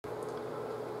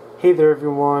Hey there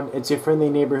everyone, it's your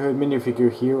friendly neighborhood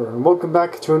minifigure here, and welcome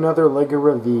back to another LEGO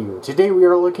review. Today we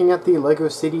are looking at the LEGO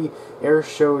City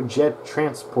Airshow Jet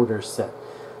Transporter set.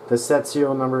 The set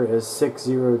serial number is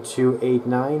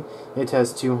 60289. It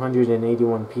has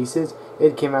 281 pieces.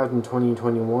 It came out in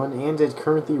 2021 and it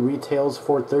currently retails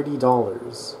for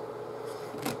 $30.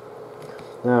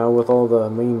 Now, with all the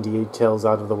main details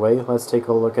out of the way, let's take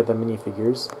a look at the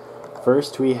minifigures.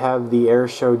 First, we have the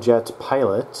Airshow Jet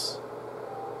Pilot.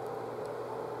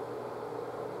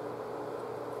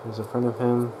 There's the front of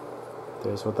him.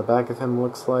 There's what the back of him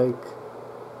looks like.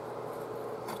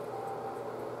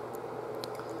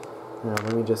 Now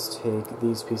let me just take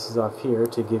these pieces off here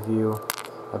to give you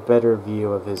a better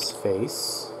view of his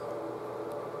face.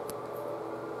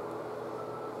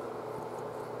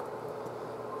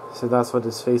 So that's what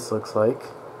his face looks like.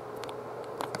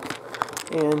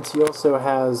 And he also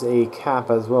has a cap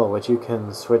as well, which you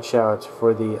can switch out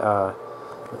for the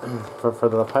for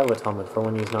the pilot helmet for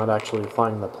when he's not actually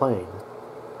flying the plane.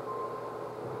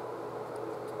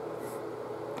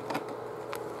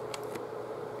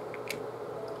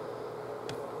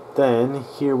 Then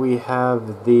here we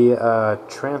have the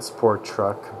transport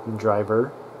truck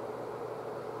driver.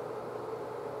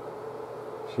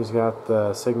 She's got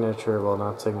the signature, well,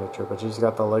 not signature, but she's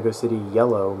got the LEGO City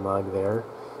yellow mug there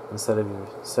instead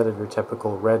of your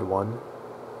typical red one.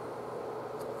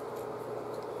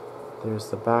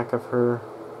 There's the back of her.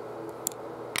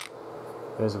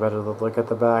 There's a better look at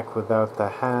the back without the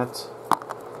hat.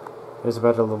 There's a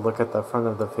better look at the front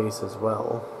of the face as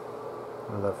well.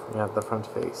 Or the front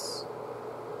face.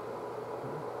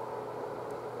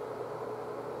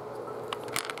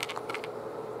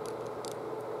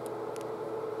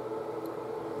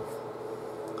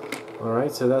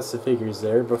 Alright, so that's the figures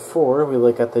there. Before we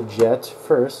look at the jet,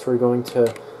 first we're going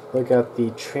to look at the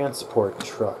transport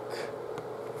truck.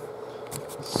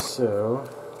 So,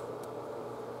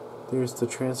 there's the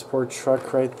transport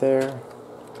truck right there.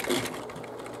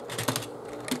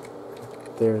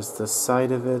 There's the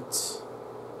side of it.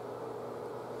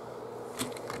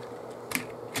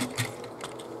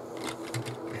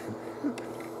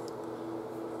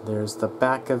 There's the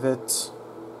back of it.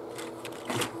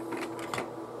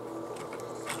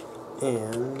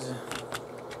 And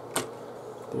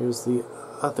there's the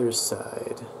other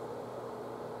side.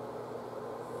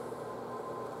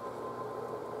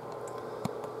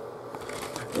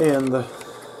 And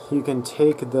you can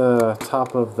take the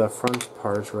top of the front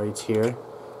part right here.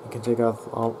 You can take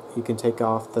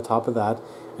off the top of that,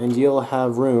 and you'll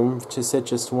have room to sit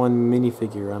just one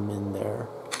minifigure in there,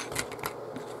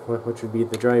 which would be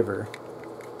the driver.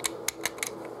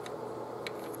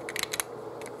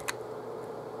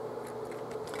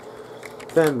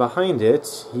 Then behind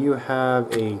it, you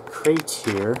have a crate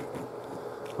here,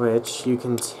 which you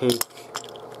can take.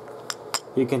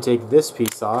 You can take this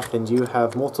piece off, and you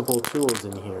have multiple tools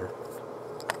in here.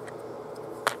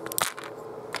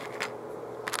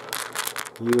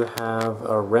 You have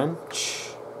a wrench.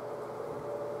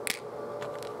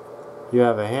 You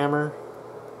have a hammer.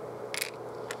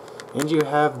 And you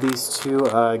have these two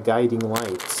guiding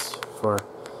lights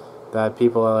that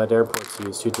people at airports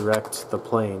use to direct the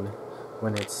plane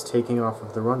when it's taking off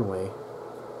of the runway.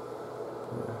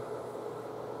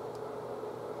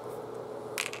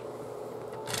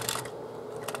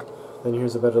 Then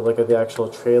here's a better look at the actual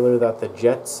trailer that the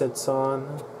jet sits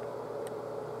on.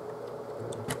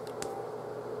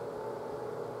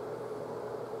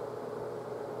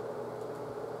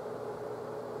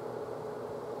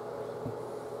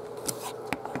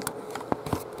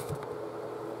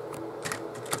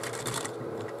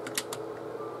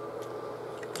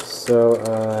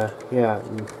 So, yeah,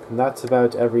 that's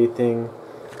about everything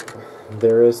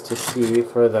there is to see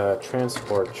for the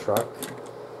transport truck.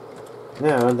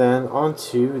 Now then,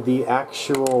 onto the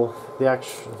actual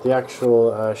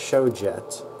show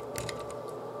jet.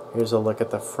 Here's a look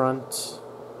at the front.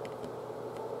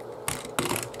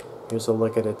 Here's a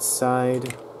look at its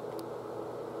side.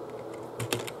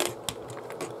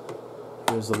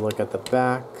 Here's a look at the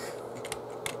back.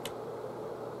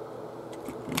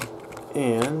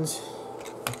 And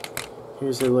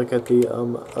here's a look at the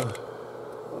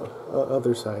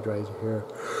other side right here.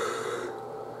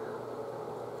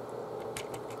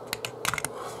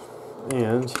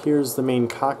 And here's the main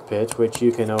cockpit, which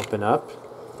you can open up,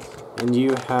 and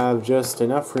you have just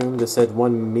enough room to set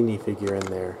one minifigure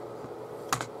in there.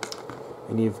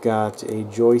 And you've got a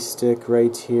joystick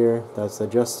right here that's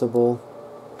adjustable.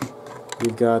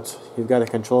 You've got a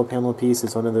control panel piece.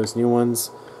 It's one of those new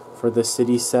ones for the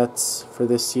city sets for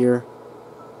this year.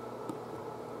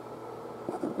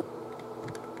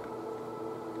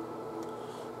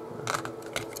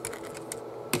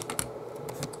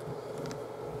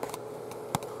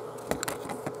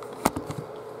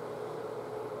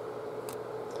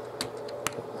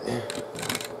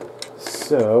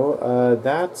 So,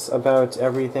 that's about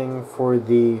everything for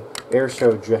the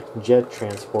airshow jet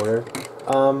transporter.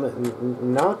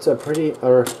 Not a pretty,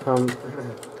 or,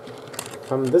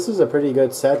 this is a pretty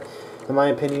good set, in my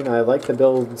opinion. I like the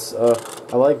builds,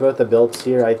 I like both the builds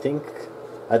here. I think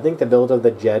the build of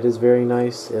the jet is very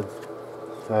nice. It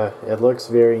looks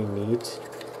very neat,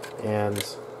 and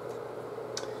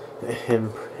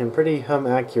pretty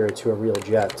accurate to a real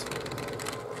jet.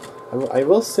 I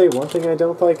will say one thing I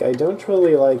don't like. I don't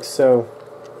really like so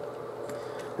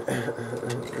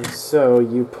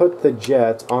you put the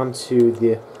jet onto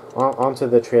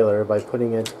the trailer by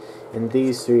putting it in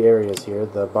these three areas here,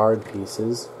 the barred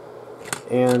pieces,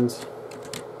 and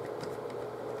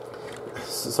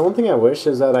so one thing I wish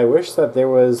is that there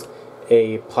was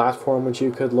a platform which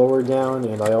you could lower down,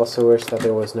 and I also wish that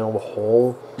there was no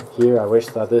hole here. I wish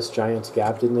that this giant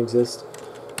gap didn't exist,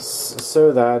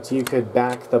 so that you could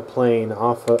back the plane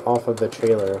off of the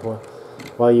trailer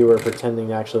while you were pretending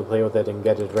to actually play with it and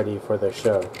get it ready for the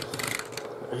show.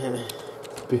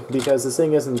 Because this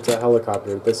thing isn't a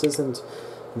helicopter. This isn't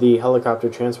the helicopter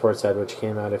transport set which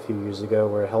came out a few years ago,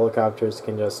 where helicopters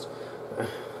can just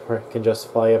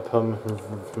fly up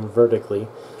vertically.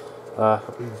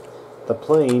 The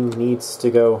plane needs to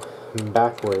go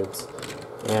backwards,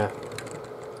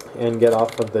 and get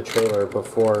off of the trailer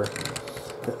before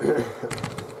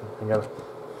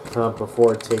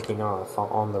before taking off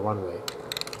on the runway.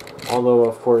 Although,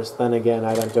 of course, then again,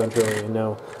 I don't really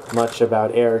know much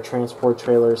about air transport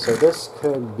trailers, so this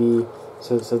could be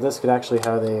this could actually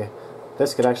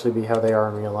be how they are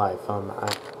in real life.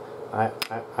 I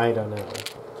don't know.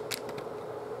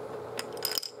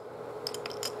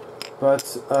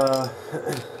 But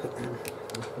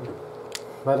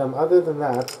other than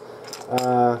that,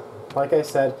 like I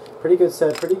said, pretty good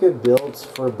set, pretty good builds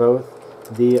for both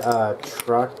the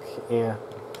truck and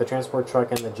the transport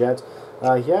truck and the jet.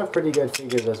 You have pretty good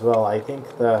figures as well. I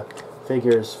think the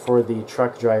figures for the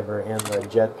truck driver and the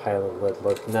jet pilot would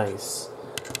look nice.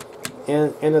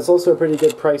 And it's also a pretty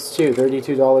good price too.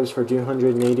 $32 for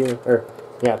 280, or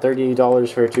yeah,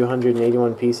 $30 for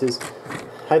 281 pieces.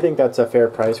 I think that's a fair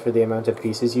price for the amount of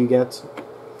pieces you get.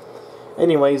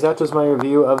 Anyways, that was my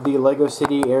review of the LEGO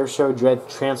City Airshow Jet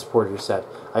Transporter set.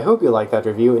 I hope you liked that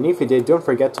review, and if you did, don't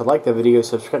forget to like the video,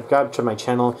 subscribe to my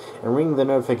channel, and ring the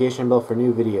notification bell for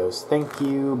new videos. Thank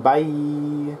you,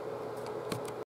 bye!